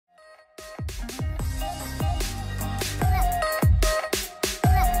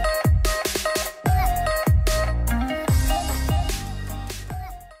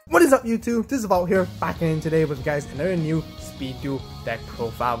What is up YouTube? This is AVAULT here, back in today with you guys another new Speed Duel deck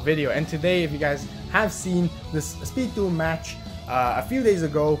profile video. And today, if you guys have seen this Speed Duel match a few days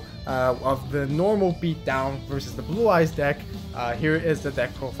ago of the normal Beatdown versus the Blue Eyes deck, here is the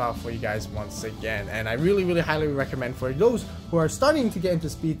deck profile for you guys once again. And I really highly recommend for those who are starting to get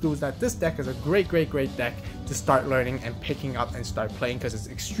into Speed Duels that this deck is a great deck to start learning and picking up and start playing, because it's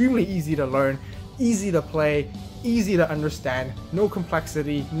extremely easy to learn, easy to play, easy to understand, no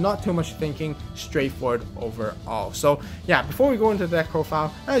complexity, not too much thinking, straightforward overall. So yeah, before we go into the deck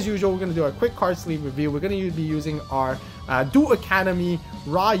profile, as usual, we're going to do a quick card sleeve review. We're going to be using our Duel Academy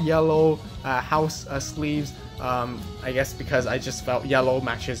raw yellow house sleeves. I guess because I just felt yellow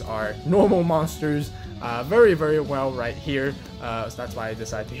matches our normal monsters very well right here, so that's why I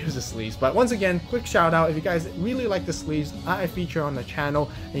decided to use the sleeves. But once again, quick shout out, if you guys really like the sleeves I feature on the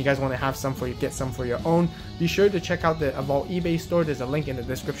channel and you guys want to have some for you, get some for your own, be sure to check out the AVAULT eBay store. There's a link in the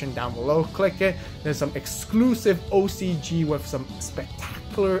description down below. Click it. There's some exclusive OCG with some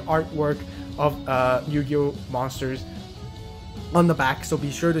spectacular artwork of Yu-Gi-Oh monsters on the back, so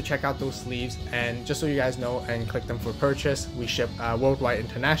be sure to check out those sleeves. And just so you guys know, and click them for purchase. We ship worldwide,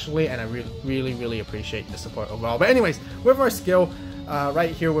 internationally, and I really appreciate the support overall. But anyways, with our skill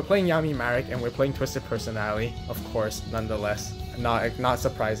right here, we're playing Yami Marek and we're playing Twisted Personality, of course. Nonetheless, not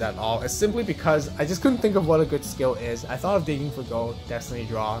surprised at all. It's simply because I just couldn't think of what a good skill is. I thought of Digging for Gold, Destiny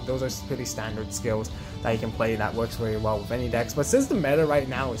Draw. Those are pretty standard skills that you can play that works very well with any decks. But since the meta right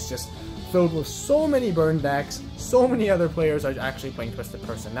now is just filled with so many burn decks, so many other players are actually playing Twisted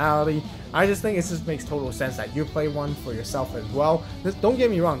Personality, I just think it just makes total sense that you play one for yourself as well. Don't get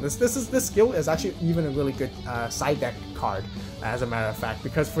me wrong, this skill is actually even a really good side deck card, as a matter of fact,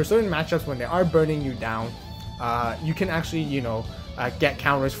 because for certain matchups when they are burning you down, you can actually, you know, get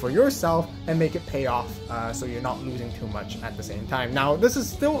counters for yourself and make it pay off, so you're not losing too much at the same time. Now, this is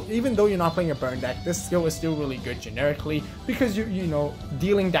still, even though you're not playing a burn deck, this skill is still really good generically, because you know,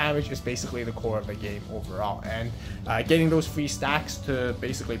 dealing damage is basically the core of the game overall, and getting those free stacks to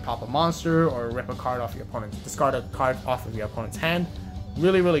basically pop a monster or rip a card off your opponent's, discard a card off of your opponent's hand,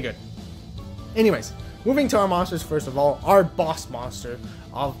 really good. Anyways, moving to our monsters, first of all, our boss monster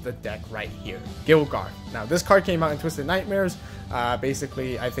of the deck right here, Gilgarth. Now, this card came out in Twisted Nightmares.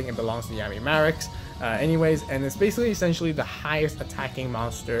 Basically, I think it belongs to Yami Marek's anyways, and it's basically essentially the highest attacking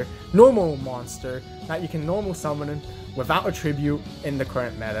monster, normal monster, that you can normal summon without a tribute in the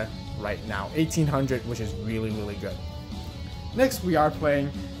current meta right now. 1800, which is really good. Next, we are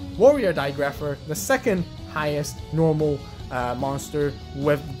playing Warrior Digrapher, the second highest normal monster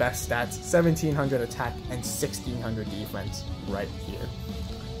with the best stats, 1700 attack and 1600 defense right here.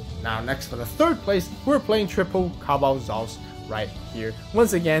 Now, next for the third place, we're playing triple Cabal Zals right here.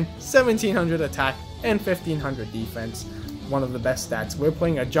 Once again, 1700 attack and 1500 defense, one of the best stats. We're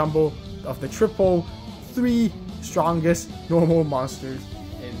playing a jumbo of the triple 3 strongest normal monsters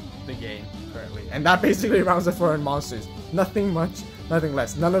in the game currently, and that basically rounds it for our monsters. Nothing much, nothing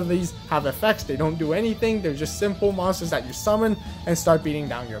less. None of these have effects, they don't do anything, they're just simple monsters that you summon and start beating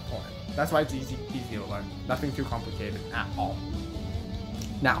down your opponent. That's why it's easy to learn. Nothing too complicated at all.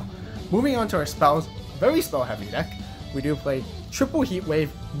 Now, moving on to our spells, very spell heavy deck. We do play triple Heat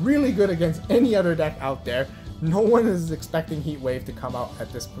Wave, really good against any other deck out there. No one is expecting Heat Wave to come out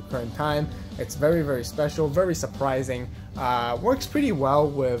at this current time. It's very special, very surprising. Works pretty well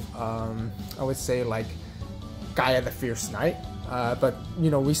with, I would say, like Gaia the Fierce Knight. But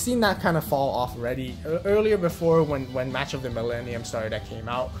you know, we've seen that kind of fall off already. Earlier, before when Match of the Millennium Star deck came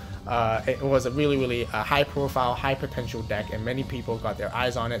out, it was a really high profile, high potential deck, and many people got their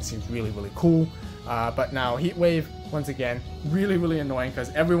eyes on it. Seems really cool. But now Heat Wave, once again, really annoying, because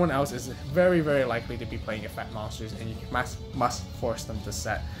everyone else is very likely to be playing effect monsters, and you must force them to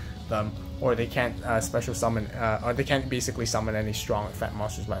set them, or they can't special summon, or they can't basically summon any strong effect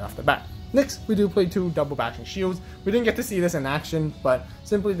monsters right off the bat. Next, we do play 2 double bashing shields. We didn't get to see this in action, but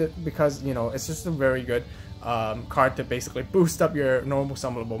simply because, you know, it's just a very good card to basically boost up your normal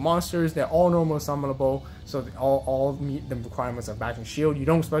summonable monsters. They're all normal summonable, so they all meet the requirements of bashing shield. You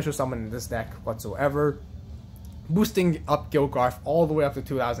don't special summon in this deck whatsoever. Boosting up Gilgarth all the way up to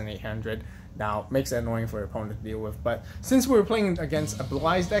 2800 now makes it annoying for your opponent to deal with. But since we were playing against a Blue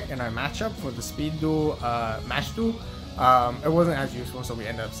Eyes deck in our matchup for the Speed Duel match duel, it wasn't as useful, so we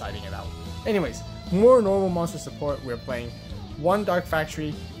ended up siding it out. Anyways, more normal monster support. We're playing 1 Dark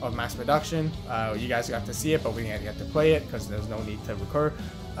Factory of Mass Production. You guys got to see it, but we didn't get to play it because there's no need to recur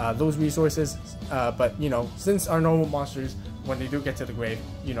those resources. But you know, since our normal monsters, when they do get to the grave,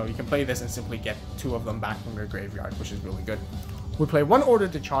 you know, you can play this and simply get 2 of them back from your graveyard, which is really good. we play one Order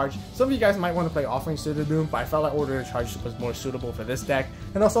to Charge. Some of you guys might want to play Offerings to the Doom, but I felt like Order to Charge was more suitable for this deck.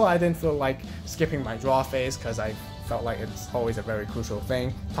 And also I didn't feel like skipping my draw phase because I felt like it's always a very crucial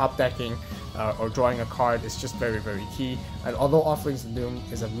thing. Top decking or drawing a card is just very, very key. And although Offerings to Doom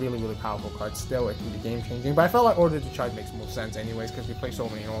is a really, really powerful card still, it can be game changing. But I felt like Order to Charge makes more sense anyways because we play so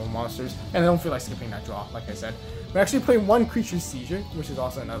many normal monsters and I don't feel like skipping that draw, like I said. We actually play one Creature Seizure, which is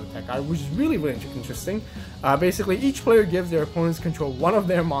also another tech card, which is really, really interesting. Basically, each player gives their opponents control one of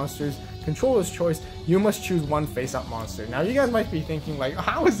their monsters. Controller's choice, you must choose one face-up monster. Now, you guys might be thinking, like,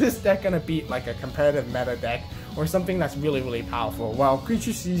 how is this deck gonna beat like a competitive meta deck or something that's really, really powerful? Well,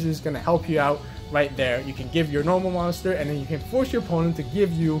 Creature Seizure is gonna help you out right there. You can give your normal monster, and then you can force your opponent to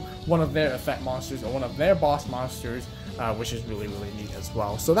give you one of their effect monsters or one of their boss monsters, which is really, really neat as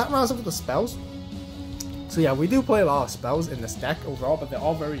well. So that rounds up with the spells. So yeah, we do play a lot of spells in this deck overall, but they're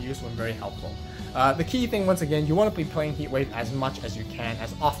all very useful and very helpful. The key thing, once again, you want to be playing Heat Wave as much as you can,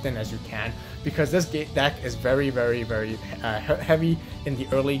 as often as you can, because this deck is very, very, very heavy in the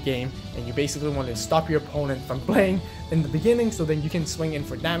early game, and you basically want to stop your opponent from playing in the beginning, so then you can swing in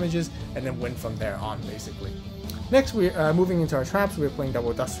for damages and then win from there on, basically. Next, we're moving into our traps. We're playing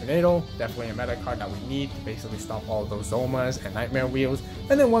Double Dust Tornado, definitely a meta card that we need to basically stop all those Zomas and Nightmare Wheels.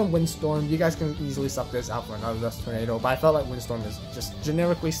 And then one Windstorm. You guys can easily sub this out for another Dust Tornado, but I felt like Windstorm is just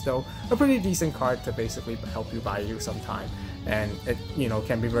generically still a pretty decent card to basically help you buy you some time. And it, you know,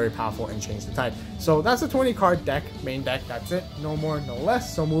 can be very powerful and change the tide. So that's a 20 card deck, main deck, that's it. No more, no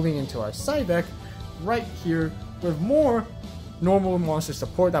less. So moving into our side deck, right here with more normal monster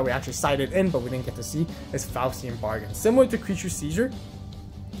support that we actually sided in but we didn't get to see is Faustian Bargain. Similar to Creature Seizure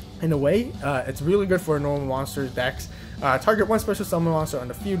in a way, it's really good for normal monster decks. Target one special summon monster on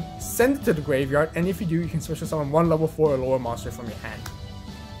the field, send it to the graveyard, and if you do, you can special summon one level 4 or lower monster from your hand.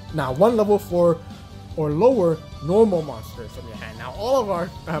 Now, one level 4 or lower normal monsters from your hand. Now, all of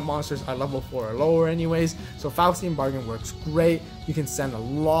our monsters are level 4 or lower anyways, so Faustian Bargain works great. You can send a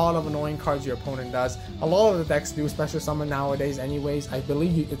lot of annoying cards your opponent does. A lot of the decks do special summon nowadays anyways. I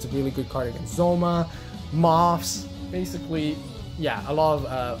believe it's a really good card against Zoma, Moths, basically. Yeah, a lot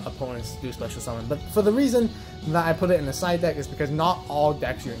of opponents do special summon, but for the reason that I put it in the side deck is because not all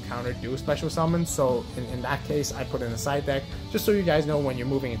decks you encounter do special summon, so in that case I put it in the side deck just so you guys know when you're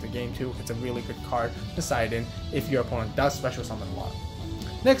moving into game 2, it's a really good card to side in if your opponent does special summon a lot.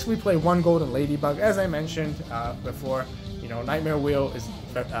 Next, we play one Golden Ladybug. As I mentioned before, you know, Nightmare Wheel is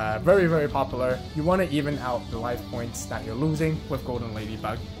very, very popular. You want to even out the life points that you're losing with Golden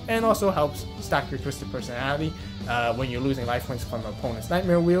Ladybug, and also helps stack your Twisted Personality when you're losing life points from an opponent's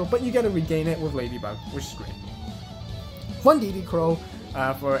Nightmare Wheel, but you get to regain it with Ladybug, which is great. One DD Crow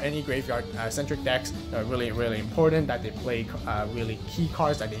for any graveyard centric decks, really, really important that they play really key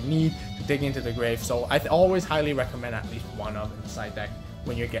cards that they need to dig into the grave, so I always highly recommend at least one of in the side deck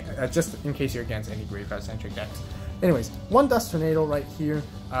when you get just in case you're against any graveyard centric decks. Anyways, one Dust Tornado right here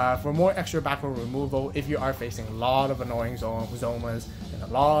for more extra battle removal if you are facing a lot of annoying Zomas and a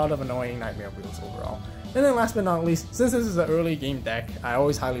lot of annoying Nightmare Wheels overall. And then last but not least, since this is an early game deck, I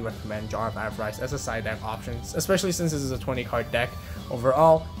always highly recommend Jar of Avarice as a side deck option, especially since this is a 20 card deck.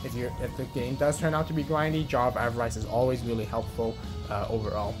 Overall, if the game does turn out to be grindy, Jar of Avarice is always really helpful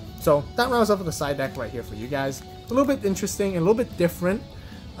overall. So that rounds up with the side deck right here for you guys. A little bit interesting and a little bit different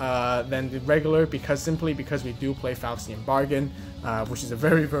than the regular, simply because we do play Faustian Bargain, which is a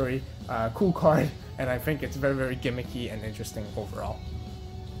very, very cool card, and I think it's very, very gimmicky and interesting overall.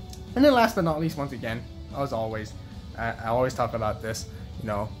 And then last but not least, once again, as always, I always talk about this, you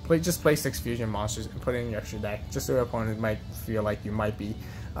know, just play 6 fusion monsters and put it in your extra deck, just so your opponent might feel like you might be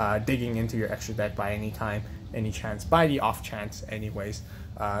digging into your extra deck by any time, any chance, by the off chance anyways.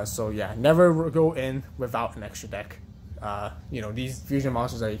 So yeah, never go in without an extra deck. You know, these fusion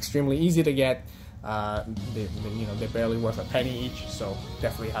monsters are extremely easy to get. They're barely worth a penny each, so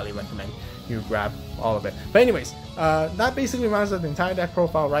definitely highly recommend you grab all of it. But anyways, that basically rounds up the entire deck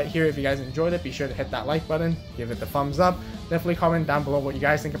profile right here. If you guys enjoyed it, be sure to hit that like button, give it the thumbs up. Definitely comment down below what you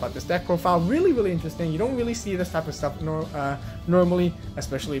guys think about this deck profile. Really, really interesting. You don't really see this type of stuff normally,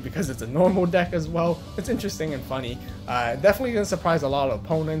 especially because it's a normal deck as well. It's interesting and funny. Definitely gonna surprise a lot of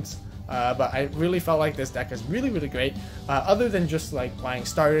opponents. But I really felt like this deck is really, really great, other than just like buying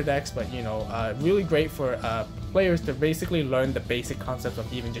starter decks, but you know, really great for players to basically learn the basic concepts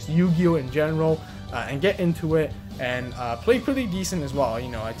of even just Yu-Gi-Oh in general, and get into it and played pretty decent as well. You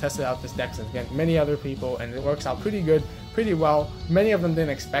know, I tested out this deck against many other people, and it works out pretty good, pretty well. Many of them didn't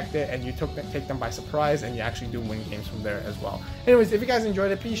expect it, and you take them by surprise, and you actually do win games from there as well. Anyways, if you guys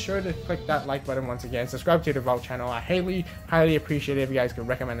enjoyed it, please sure to click that like button once again. Subscribe to the AVAULT channel. I highly appreciate it if you guys could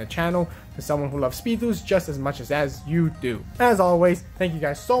recommend the channel to someone who loves speed duels just as much as you do. As always, thank you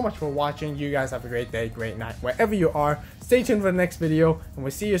guys so much for watching. You guys have a great day, great night, wherever you are. Stay tuned for the next video, and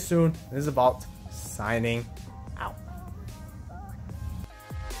we'll see you soon. This is AVAULT signing